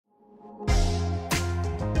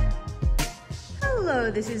Hello,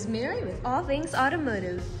 this is Mary with All Things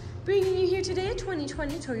Automotive, bringing you here today a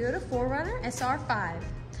 2020 Toyota 4RUNNER SR5.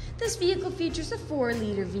 This vehicle features a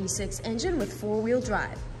 4-liter V6 engine with 4-wheel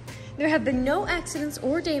drive. There have been no accidents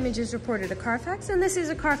or damages reported to CARFAX, and this is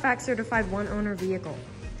a CARFAX certified one-owner vehicle.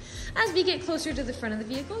 As we get closer to the front of the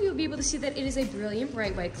vehicle, you'll be able to see that it is a brilliant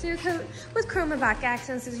bright white clear coat with chrome and black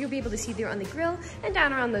accents, as you'll be able to see there on the grille and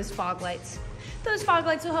down around those fog lights. Those fog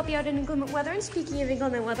lights will help you out in inclement weather, and speaking of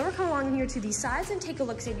inclement weather, we'll come along here to these sides and take a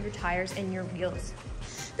look at your tires and your wheels.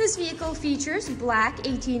 This vehicle features black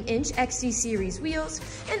 18-inch XC Series wheels,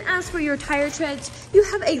 and as for your tire treads, you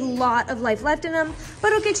have a lot of life left in them,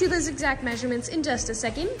 but I'll get you those exact measurements in just a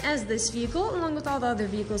second, as this vehicle, along with all the other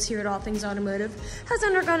vehicles here at All Things Automotive, has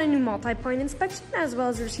undergone a new multi-point inspection, as well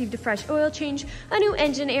as received a fresh oil change, a new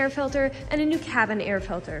engine air filter, and a new cabin air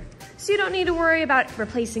filter. So you don't need to worry about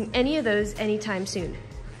replacing any of those anytime soon.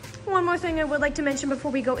 One more thing I would like to mention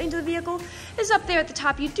before we go into the vehicle is up there at the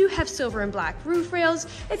top you do have silver and black roof rails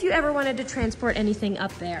if you ever wanted to transport anything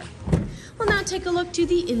up there. We'll now take a look to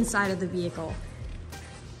the inside of the vehicle.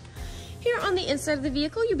 Here on the inside of the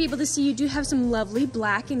vehicle, you'll be able to see you do have some lovely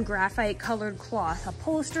black and graphite colored cloth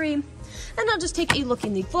upholstery. And I'll just take a look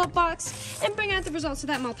in the glove box and bring out the results of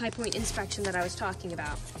that multi-point inspection that I was talking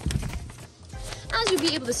about. As you'll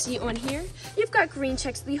be able to see on here, you've got green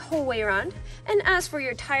checks the whole way around. And as for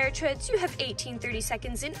your tire treads, you have 18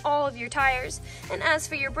 30-seconds in all of your tires. And as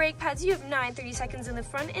for your brake pads, you have 9 30-seconds in the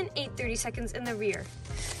front and 8 30-seconds in the rear.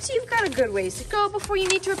 So you've got a good ways to go before you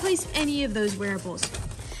need to replace any of those wearables.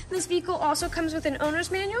 This vehicle also comes with an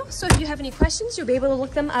owner's manual, so if you have any questions, you'll be able to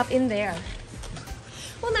look them up in there.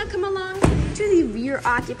 We'll now come along to the rear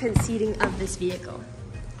occupant seating of this vehicle.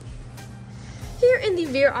 Here in the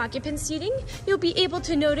rear occupant seating, you'll be able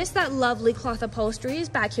to notice that lovely cloth upholstery is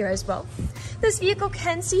back here as well. This vehicle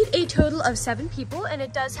can seat a total of 7 people, and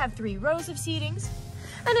it does have 3 rows of seatings.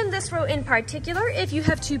 And in this row in particular, if you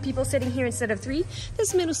have 2 people sitting here instead of 3,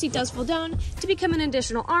 this middle seat does fold down to become an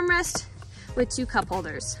additional armrest with 2 cup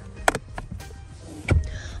holders.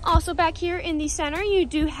 Also back here in the center, you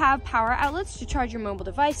do have power outlets to charge your mobile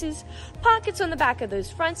devices, pockets on the back of those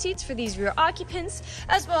front seats for these rear occupants,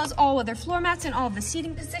 as well as all other floor mats and all of the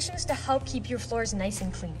seating positions to help keep your floors nice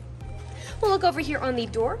and clean. We'll look over here on the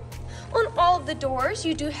door. On all of the doors,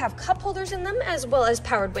 you do have cup holders in them, as well as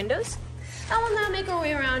powered windows. I will now make our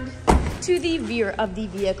way around to the rear of the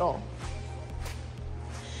vehicle.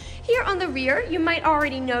 Here on the rear, you might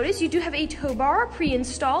already notice you do have a tow bar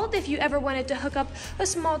pre-installed if you ever wanted to hook up a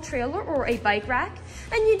small trailer or a bike rack,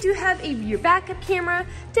 and you do have a rear backup camera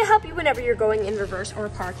to help you whenever you're going in reverse or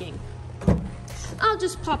parking. I'll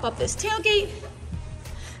just pop up this tailgate,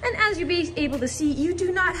 and as you'll be able to see, you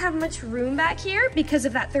do not have much room back here because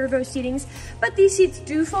of that 3rd row seatings, but these seats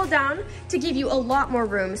do fold down to give you a lot more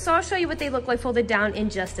room, so I'll show you what they look like folded down in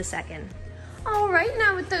just a second. Alright,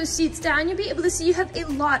 now with those seats down, you'll be able to see you have a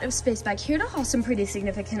lot of space back here to haul some pretty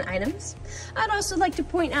significant items. I'd also like to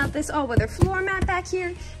point out this all-weather floor mat back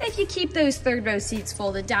here. If you keep those 3rd row seats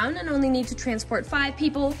folded down and only need to transport 5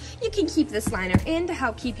 people, you can keep this liner in to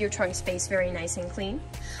help keep your trunk space very nice and clean.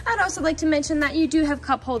 I'd also like to mention that you do have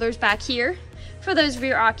cup holders back here for those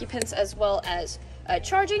rear occupants, as well as a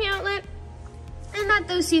charging outlet. And that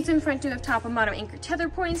those seats in front do have top and bottom anchor tether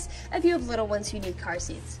points if you have little ones who need car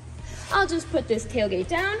seats. I'll just put this tailgate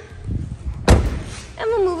down, and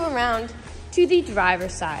we'll move around to the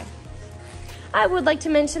driver's side. I would like to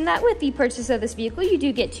mention that with the purchase of this vehicle, you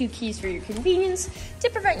do get 2 keys for your convenience to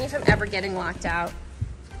prevent you from ever getting locked out.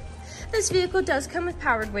 This vehicle does come with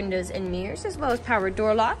powered windows and mirrors, as well as powered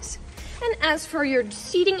door locks. And as for your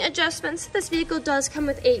seating adjustments, this vehicle does come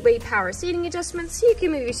with 8-way power seating adjustments, so you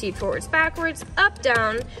can move your seat forwards, backwards, up,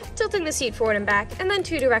 down, tilting the seat forward and back, and then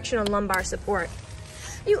 2-directional lumbar support.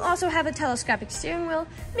 You also have a telescopic steering wheel,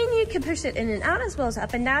 meaning you can push it in and out as well as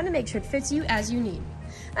up and down to make sure it fits you as you need.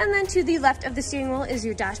 And then to the left of the steering wheel is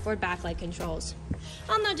your dashboard backlight controls.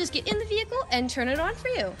 I'll now just get in the vehicle and turn it on for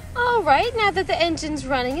you. Alright, now that the engine's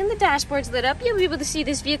running and the dashboard's lit up, you'll be able to see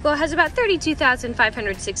this vehicle has about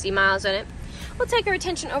 32,560 miles on it. We'll take our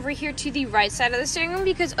attention over here to the right side of the steering wheel,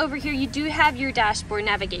 because over here you do have your dashboard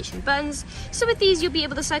navigation buttons. So with these, you'll be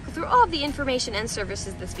able to cycle through all of the information and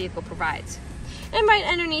services this vehicle provides. And right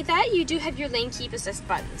underneath that, you do have your lane keep assist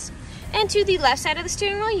buttons. And to the left side of the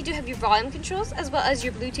steering wheel, you do have your volume controls, as well as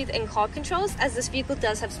your Bluetooth and call controls, as this vehicle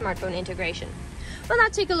does have smartphone integration. We'll now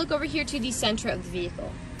take a look over here to the center of the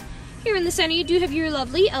vehicle. Here in the center, you do have your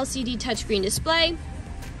lovely LCD touchscreen display.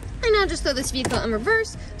 And I'll just throw this vehicle in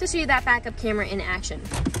reverse to show you that backup camera in action.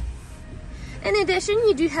 In addition,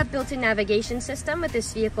 you do have built-in navigation system with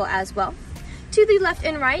this vehicle as well. To the left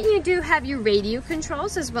and right, you do have your radio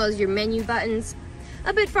controls, as well as your menu buttons.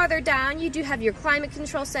 A bit farther down, you do have your climate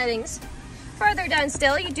control settings. Farther down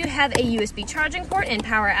still, you do have a USB charging port and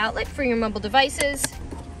power outlet for your mobile devices,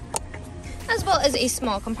 as well as a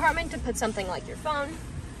small compartment to put something like your phone.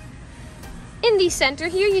 In the center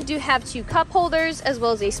here, you do have 2 cup holders, as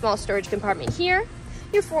well as a small storage compartment here,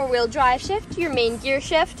 your 4-wheel drive shift, your main gear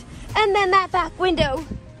shift, and then that back window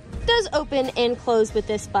does open and close with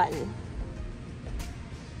this button.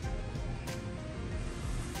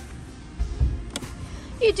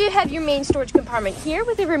 You do have your main storage compartment here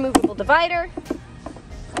with a removable divider,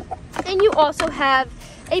 and you also have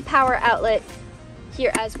a power outlet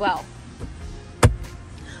here as well.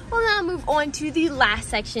 We'll now move on to the last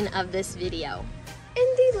section of this video.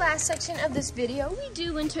 In the last section of this video, we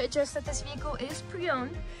do want to address that this vehicle is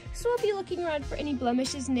pre-owned, so we'll be looking around for any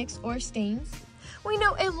blemishes, nicks, or stains. We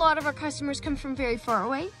know a lot of our customers come from very far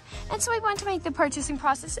away, and so we want to make the purchasing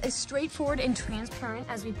process as straightforward and transparent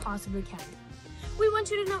as we possibly can. We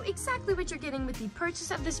want you to know exactly what you're getting with the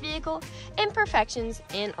purchase of this vehicle, imperfections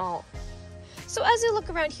and all. So as I look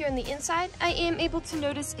around here on the inside, I am able to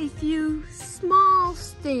notice a few small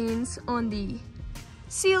stains on the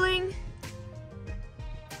ceiling.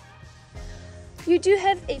 You do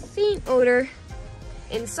have a faint odor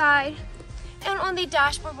inside, and on the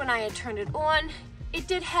dashboard when I had turned it on, it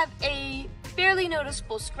did have a barely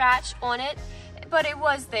noticeable scratch on it, but it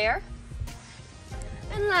was there.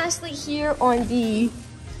 And lastly, here on the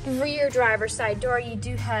rear driver's side door, you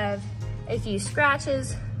do have a few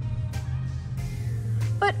scratches.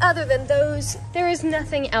 But other than those, there is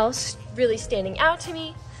nothing else really standing out to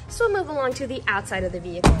me. So we'll move along to the outside of the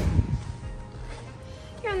vehicle.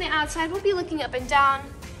 Here on the outside, we'll be looking up and down,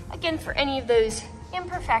 again, for any of those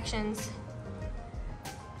imperfections.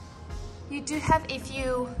 You do have a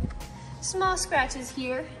few small scratches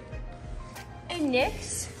here and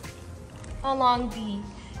nicks along the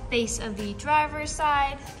base of the driver's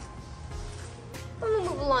side. We'll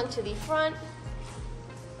move along to the front.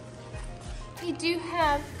 You do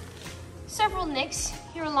have several nicks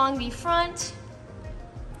here along the front,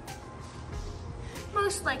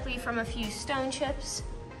 most likely from a few stone chips.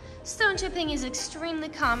 Stone chipping is extremely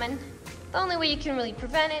common. The only way you can really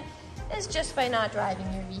prevent it is just by not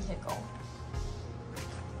driving your vehicle.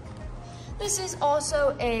 This is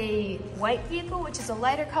also a white vehicle, which is a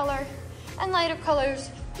lighter color, and lighter colors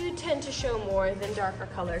do tend to show more than darker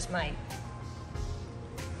colors might.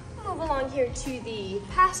 Move along here to the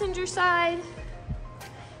passenger side.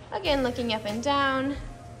 Again, looking up and down.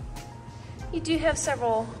 You do have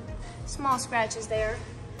several small scratches there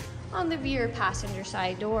on the rear passenger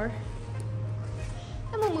side door.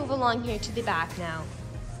 And we'll move along here to the back now.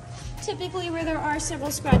 Typically where there are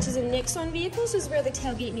several scratches and nicks on vehicles is where the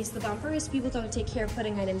tailgate meets the bumper, as people don't take care of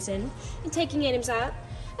putting items in and taking items out.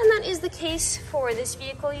 And that is the case for this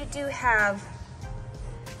vehicle. You do have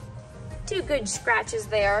 2 good scratches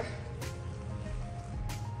there.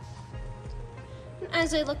 And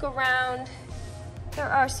as I look around, there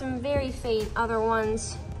are some very faint other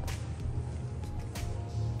ones.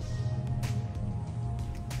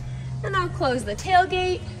 And I'll close the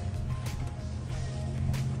tailgate.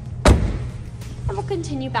 And we'll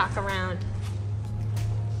continue back around.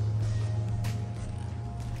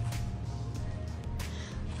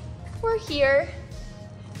 We're here,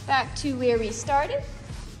 back to where we started.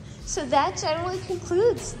 So that generally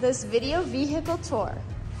concludes this video vehicle tour.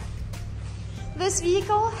 This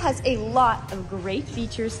vehicle has a lot of great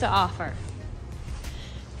features to offer.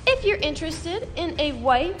 If you're interested in a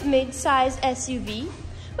white mid-size SUV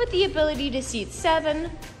with the ability to seat 7,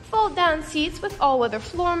 fold-down seats with all-weather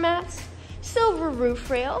floor mats, silver roof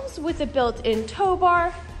rails with a built-in tow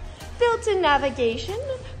bar, built-in navigation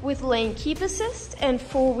with lane keep assist and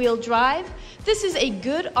 4-wheel drive, this is a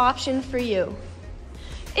good option for you.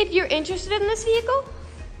 If you're interested in this vehicle,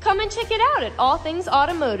 come and check it out at All Things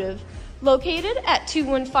Automotive, located at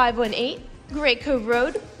 21518 Great Cove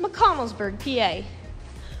Road, McConnellsburg, PA.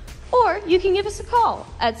 Or you can give us a call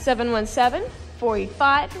at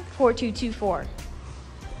 717-485-4224.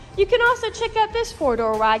 You can also check out this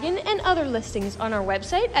 4-door wagon and other listings on our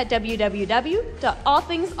website at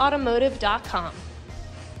www.allthingsautomotive.com.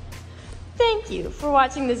 Thank you for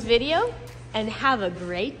watching this video, and have a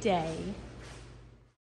great day.